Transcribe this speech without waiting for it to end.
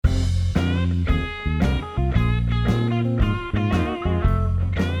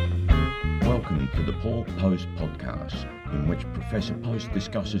Post podcast, in which Professor Post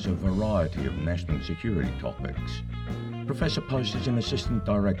discusses a variety of national security topics. Professor Post is an Assistant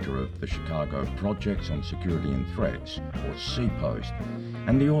Director of the Chicago Projects on Security and Threats, or CPOST,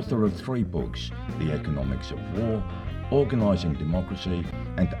 and the author of 3 books, The Economics of War, Organising Democracy,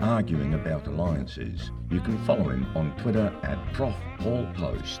 and Arguing About Alliances. You can follow him on Twitter at Prof. Paul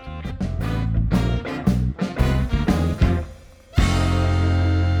Post.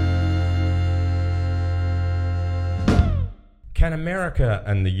 Can America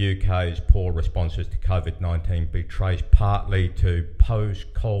and the UK's poor responses to COVID-19 be traced partly to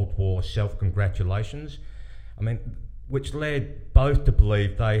post-Cold War self-congratulations? Which led both to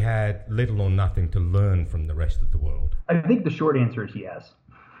believe they had little or nothing to learn from the rest of the world? I think the short answer is yes.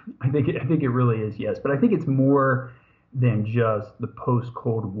 I think it really is yes. But I think it's more than just the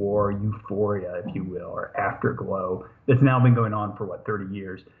post-Cold War euphoria, if you will, or afterglow that's now been going on for, 30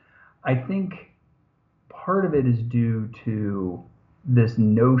 years. I think part of it is due to this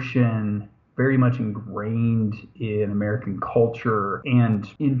notion very much ingrained in American culture and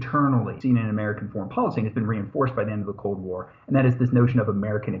internally seen in American foreign policy, and it's been reinforced by the end of the Cold War, and that is this notion of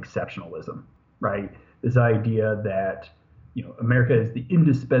American exceptionalism, right? This idea that, America is the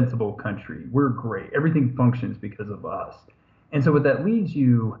indispensable country. We're great. Everything functions because of us. And so what that leads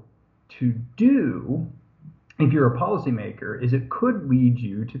you to do, if you're a policymaker, is it could lead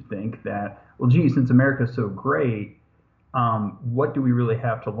you to think that, well, gee, since America's so great, what do we really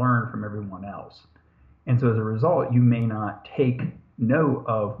have to learn from everyone else? And so as a result, you may not take note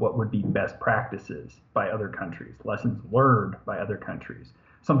of what would be best practices by other countries, lessons learned by other countries,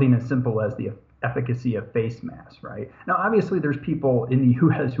 something as simple as the efficacy of face masks, right? Now, obviously, there's people in the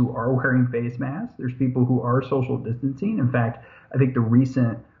U.S. who are wearing face masks. There's people who are social distancing. In fact, I think the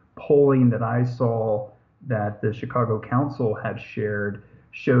recent polling that I saw that the Chicago Council had shared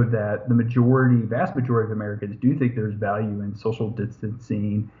showed that the vast majority of Americans do think there's value in social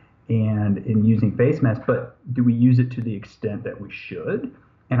distancing and in using face masks, but do we use it to the extent that we should?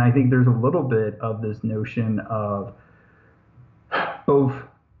 And I think there's a little bit of this notion of both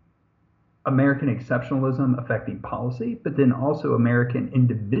American exceptionalism affecting policy, but then also American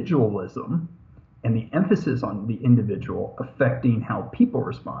individualism and the emphasis on the individual affecting how people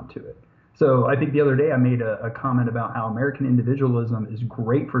respond to it. So I think the other day I made a comment about how American individualism is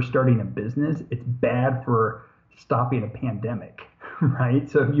great for starting a business. It's bad for stopping a pandemic, right?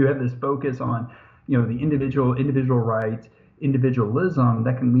 So if you have this focus on, the individual rights, individualism,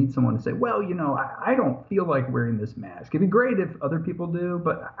 that can lead someone to say, well, I don't feel like wearing this mask. It'd be great if other people do,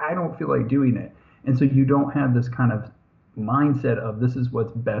 but I don't feel like doing it. And so you don't have this kind of mindset of this is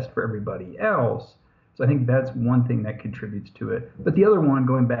what's best for everybody else. So I think that's one thing that contributes to it. But the other one,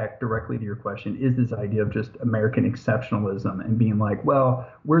 going back directly to your question, is this idea of just American exceptionalism and being like, well,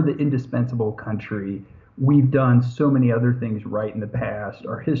 we're the indispensable country. We've done so many other things right in the past.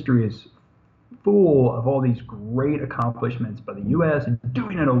 Our history is full of all these great accomplishments by the U.S. and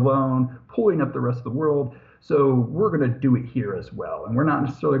doing it alone, pulling up the rest of the world. So we're going to do it here as well. And we're not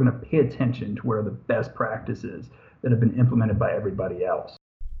necessarily going to pay attention to where are the best practices that have been implemented by everybody else.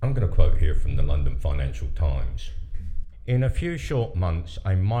 I'm going to quote here from the London Financial Times. In a few short months,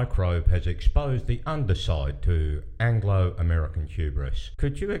 a microbe has exposed the underside to Anglo-American hubris.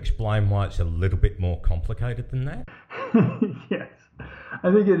 Could you explain why it's a little bit more complicated than that? Yes.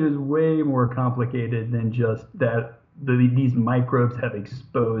 I think it is way more complicated than just that these microbes have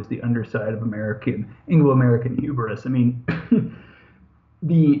exposed the underside of Anglo-American hubris.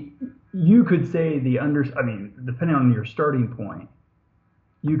 You could say depending on your starting point,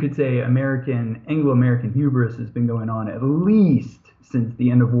 you could say Anglo-American hubris has been going on at least since the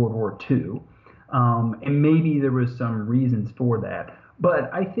end of World War II. And maybe there was some reasons for that.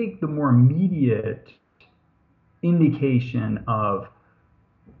 But I think the more immediate indication of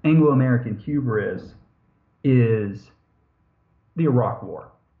Anglo-American hubris is the Iraq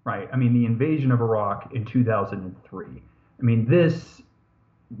War, right? The invasion of Iraq in 2003. This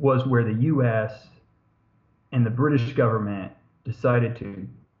was where the U.S. and the British government decided to,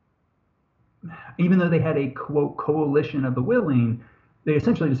 even though they had a, quote, coalition of the willing, they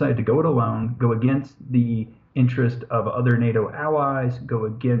essentially decided to go it alone, go against the interest of other NATO allies, go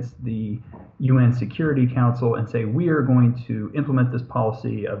against the UN Security Council, and say, we are going to implement this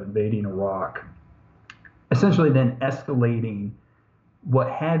policy of invading Iraq, essentially then escalating what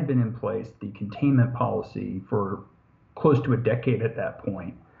had been in place, the containment policy, for close to a decade at that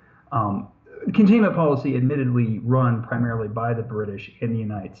point. Containment policy admittedly run primarily by the British and the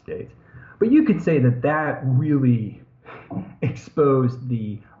United States. But you could say that really exposed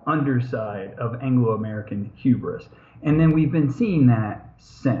the underside of Anglo-American hubris. And then we've been seeing that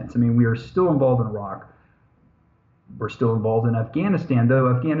since. We are still involved in Iraq. We're still involved in Afghanistan,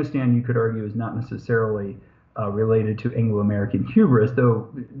 though Afghanistan, you could argue, is not necessarily related to Anglo-American hubris, though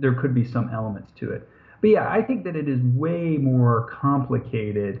there could be some elements to it. But yeah, I think that it is way more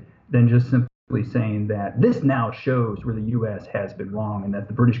complicated than just simply saying that this now shows where the U.S. has been wrong and that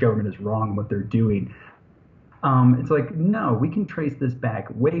the British government is wrong in what they're doing. It's like, no, we can trace this back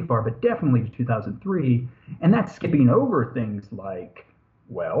way far, but definitely to 2003. And that's skipping over things like,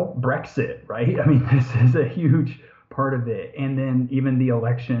 well, Brexit, right? I mean, this is a huge part of it. And then even the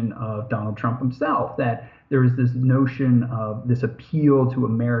election of Donald Trump himself, that there was this notion of this appeal to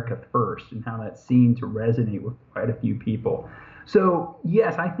America first and how that seemed to resonate with quite a few people. So,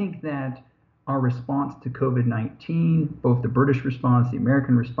 yes, I think that our response to COVID-19, both the British response, the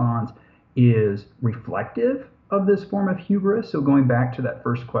American response, is reflective of this form of hubris. So going back to that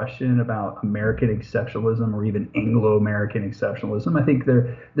first question about American exceptionalism or even Anglo-American exceptionalism, I think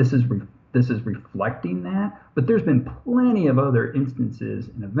this is reflecting that. But there's been plenty of other instances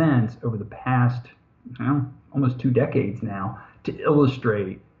and events over the past almost 2 decades now to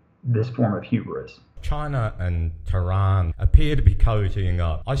illustrate this form of hubris. China and Tehran appear to be cozying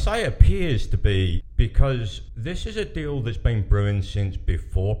up. I say appears to be because this is a deal that's been brewing since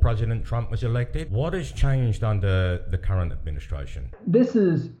before President Trump was elected. What has changed under the current administration? This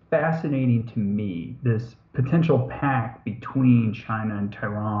is fascinating to me, this potential pact between China and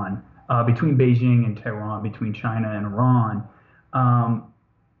Tehran, between Beijing and Tehran, between China and Iran.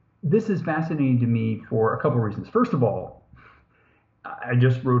 This is fascinating to me for a couple of reasons. First of all, I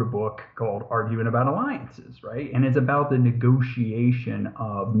just wrote a book called Arguing About Alliances, right? And it's about the negotiation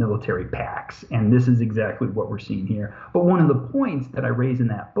of military pacts. And this is exactly what we're seeing here. But one of the points that I raise in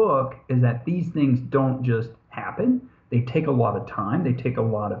that book is that these things don't just happen. They take a lot of time. They take a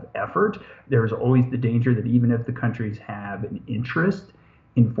lot of effort. There's always the danger that even if the countries have an interest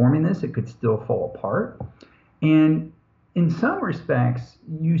in forming this, it could still fall apart. And in some respects,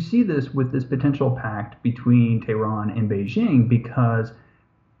 you see this with this potential pact between Tehran and Beijing because,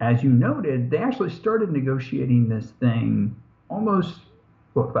 as you noted, they actually started negotiating this thing almost,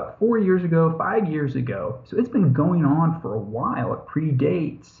 about 4 years ago, 5 years ago. So it's been going on for a while. It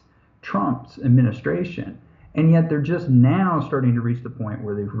predates Trump's administration. And yet they're just now starting to reach the point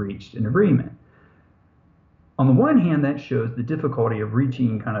where they've reached an agreement. On the one hand, that shows the difficulty of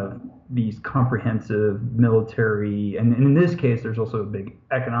reaching kind of these comprehensive military, and in this case, there's also a big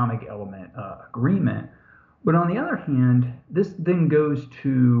economic element agreement. But on the other hand, this then goes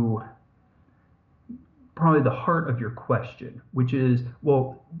to probably the heart of your question, which is,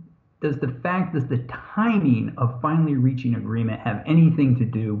 well, does the timing of finally reaching agreement have anything to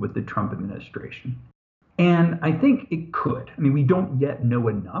do with the Trump administration? And I think it could. I mean, we don't yet know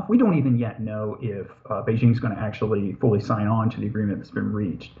enough. We don't even yet know if Beijing's going to actually fully sign on to the agreement that's been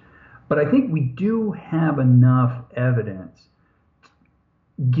reached. But I think we do have enough evidence,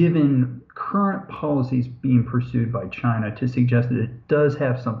 given current policies being pursued by China, to suggest that it does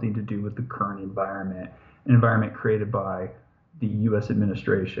have something to do with the current environment, an environment created by the U.S.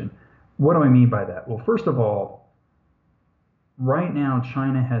 administration. What do I mean by that? Well, first of all, right now,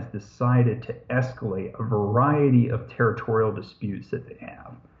 China has decided to escalate a variety of territorial disputes that they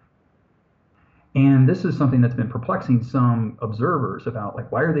have. And this is something that's been perplexing some observers about,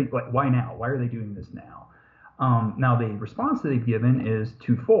 why now? Why are they doing this now? Now, the response that they've given is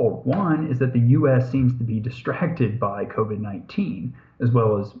twofold. One is that the U.S. seems to be distracted by COVID-19, as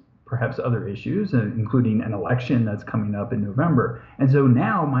well as perhaps other issues, including an election that's coming up in November. And so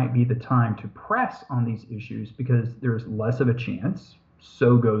now might be the time to press on these issues because there's less of a chance,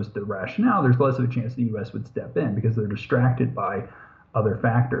 so goes the rationale, there's less of a chance the U.S. would step in because they're distracted by other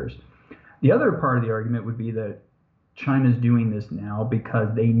factors. The other part of the argument would be that China's doing this now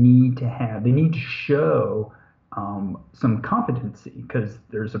because they need to show some competency, because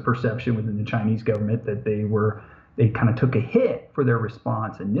there's a perception within the Chinese government that they kind of took a hit for their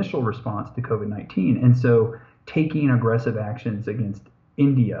initial response to COVID-19. And so taking aggressive actions against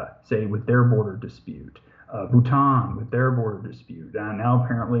India, say with their border dispute, Bhutan with their border dispute, and now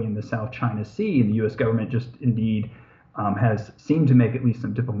apparently in the South China Sea, the U.S. government just indeed has seemed to make at least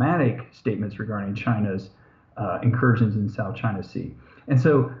some diplomatic statements regarding China's incursions in the South China Sea. And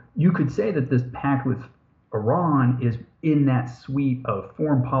so you could say that this pact with Iran is in that suite of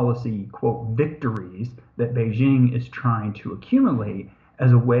foreign policy, quote, victories that Beijing is trying to accumulate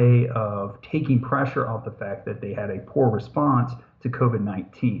as a way of taking pressure off the fact that they had a poor response to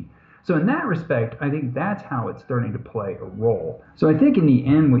COVID-19. So in that respect, I think that's how it's starting to play a role. So I think in the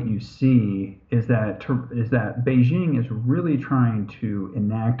end, what you see is that Beijing is really trying to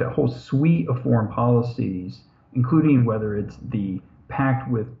enact a whole suite of foreign policies, including whether it's the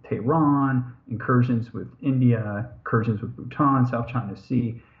pact with Tehran, incursions with India, incursions with Bhutan, South China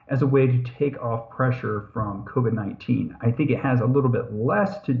Sea, as a way to take off pressure from COVID-19. I think it has a little bit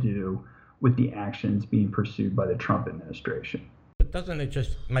less to do with the actions being pursued by the Trump administration. But doesn't it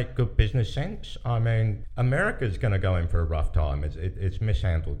just make good business sense? I mean, America's going to go in for a rough time. It's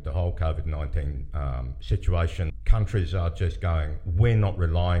mishandled the whole COVID-19 situation. Countries are just going, we're not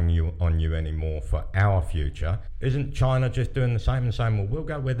relying on you anymore for our future. Isn't China just doing the same and saying, well, we'll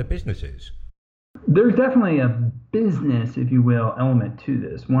go where the business is? There's definitely a business, if you will, element to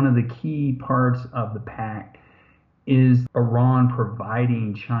this. One of the key parts of the pact is Iran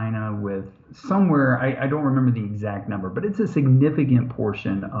providing China with somewhere, I don't remember the exact number, but it's a significant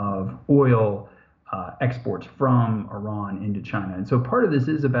portion of oil exports from Iran into China. And so part of this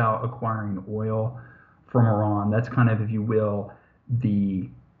is about acquiring oil from Iran. That's kind of, if you will, the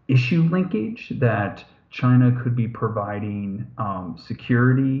issue linkage that China could be providing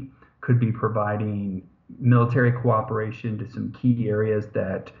security, could be providing military cooperation to some key areas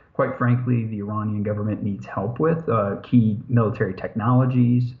that, quite frankly, the Iranian government needs help with, key military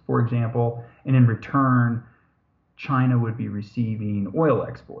technologies, for example. And in return, China would be receiving oil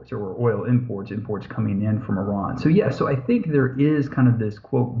exports or oil imports coming in from Iran. So yeah, so I think there is kind of this,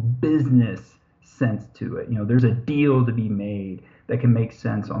 quote, business sense to it. You know, there's a deal to be made that can make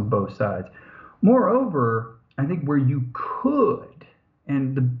sense on both sides. Moreover, I think where you could,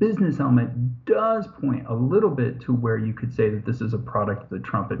 and the business element does point a little bit to where you could say that this is a product of the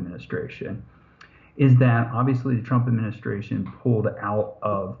Trump administration, is that obviously the Trump administration pulled out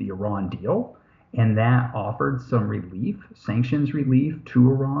of the Iran deal, and that offered some relief, sanctions relief to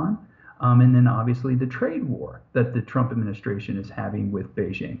Iran, and then obviously the trade war that the Trump administration is having with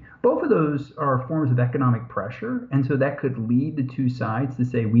Beijing. Both of those are forms of economic pressure, and so that could lead the two sides to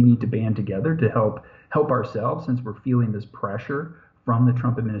say we need to band together to help ourselves since we're feeling this pressure from the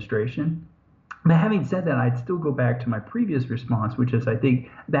Trump administration. But having said that, I'd still go back to my previous response, which is I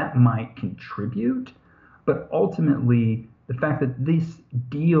think that might contribute, but ultimately the fact that this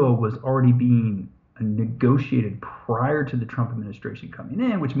deal was already being negotiated prior to the Trump administration coming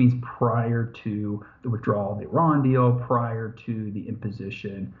in, which means prior to the withdrawal of the Iran deal, prior to the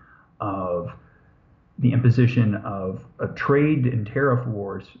imposition of a trade and tariff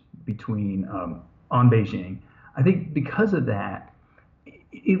wars between on Beijing. I think because of that,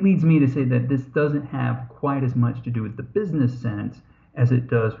 it leads me to say that this doesn't have quite as much to do with the business sense as it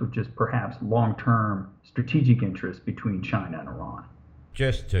does with just perhaps long-term strategic interests between China and Iran.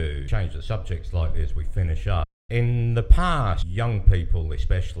 Just to change the subject slightly as we finish up, in the past, young people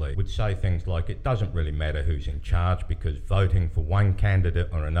especially would say things like it doesn't really matter who's in charge because voting for one candidate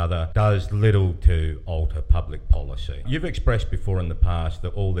or another does little to alter public policy. You've expressed before in the past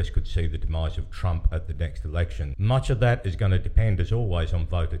that all this could see the demise of Trump at the next election. Much of that is going to depend, as always, on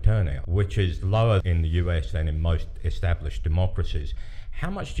voter turnout, which is lower in the US than in most established democracies. How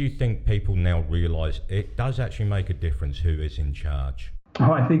much do you think people now realise it does actually make a difference who is in charge?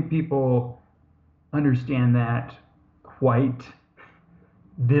 Oh, I think people understand that quite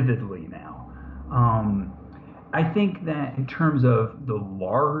vividly now. I think that in terms of the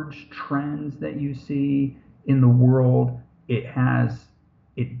large trends that you see in the world, it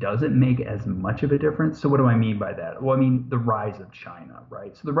doesn't make as much of a difference. So what do I mean by that? Well, I mean the rise of China,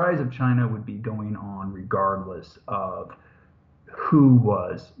 right? So the rise of China would be going on regardless of who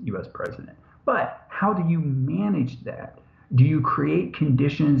was US president. But how do you manage that? Do you create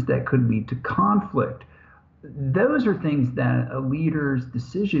conditions that could lead to conflict? Those are things that a leader's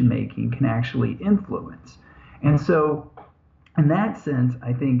decision making can actually influence. And so in that sense,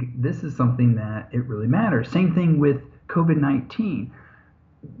 I think this is something that it really matters. Same thing with COVID-19.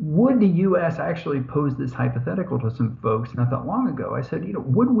 Would the U.S. actually pose this hypothetical to some folks not that long ago? I said,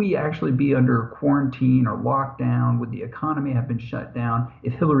 would we actually be under quarantine or lockdown? Would the economy have been shut down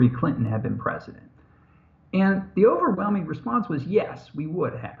if Hillary Clinton had been president? And the overwhelming response was yes, we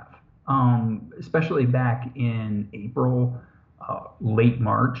would have, especially back in April, late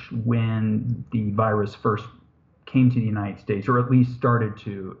March, when the virus first came to the United States, or at least started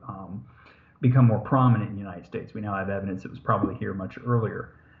to become more prominent in the United States. We now have evidence it was probably here much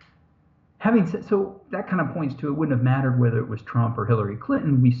earlier. Having said, so that kind of points to it wouldn't have mattered whether it was Trump or Hillary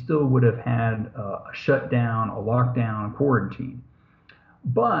Clinton. We still would have had a shutdown, a lockdown, a quarantine.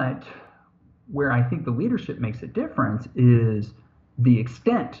 But where I think the leadership makes a difference is the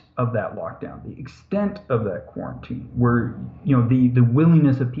extent of that lockdown, the extent of that quarantine, where the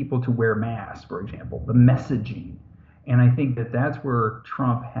willingness of people to wear masks, for example, the messaging. And I think that that's where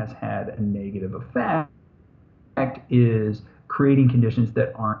Trump has had a negative effect, is creating conditions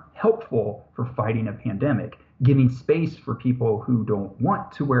that aren't helpful for fighting a pandemic, giving space for people who don't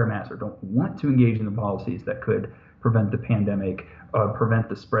want to wear a mask or don't want to engage in the policies that could prevent the pandemic, prevent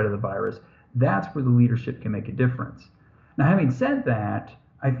the spread of the virus. That's where the leadership can make a difference. Now, having said that,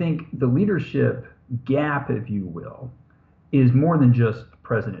 I think the leadership gap, if you will, is more than just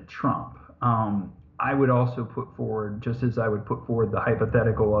President Trump. I would also put forward, just as I would put forward the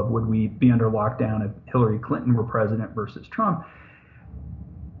hypothetical of would we be under lockdown if Hillary Clinton were president versus Trump,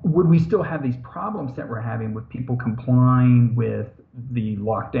 would we still have these problems that we're having with people complying with the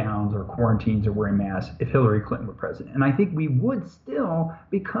lockdowns or quarantines or wearing masks if Hillary Clinton were president? And I think we would still,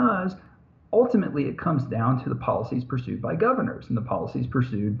 because ultimately it comes down to the policies pursued by governors and the policies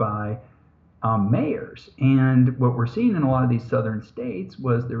pursued by mayors. And what we're seeing in a lot of these southern states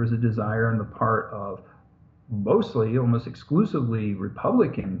was there was a desire on the part of mostly, almost exclusively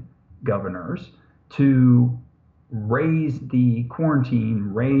Republican governors to raise the quarantine,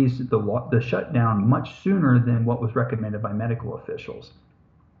 raise the shutdown much sooner than what was recommended by medical officials.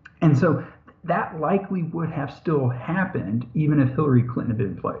 And so that likely would have still happened even if Hillary Clinton had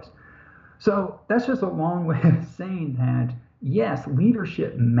been in place. So that's just a long way of saying that, yes,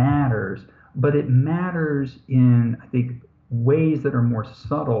 leadership matters, but it matters in, I think, ways that are more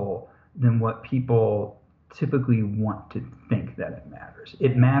subtle than what people typically want to think that it matters.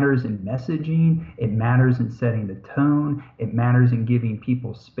 It matters in messaging, it matters in setting the tone, it matters in giving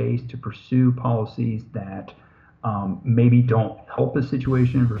people space to pursue policies that maybe don't help a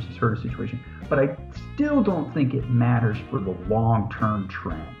situation versus hurt a situation. But I still don't think it matters for the long-term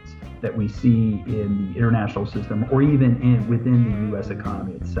trends that we see in the international system or even within the U.S.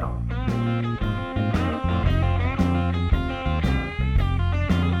 economy itself.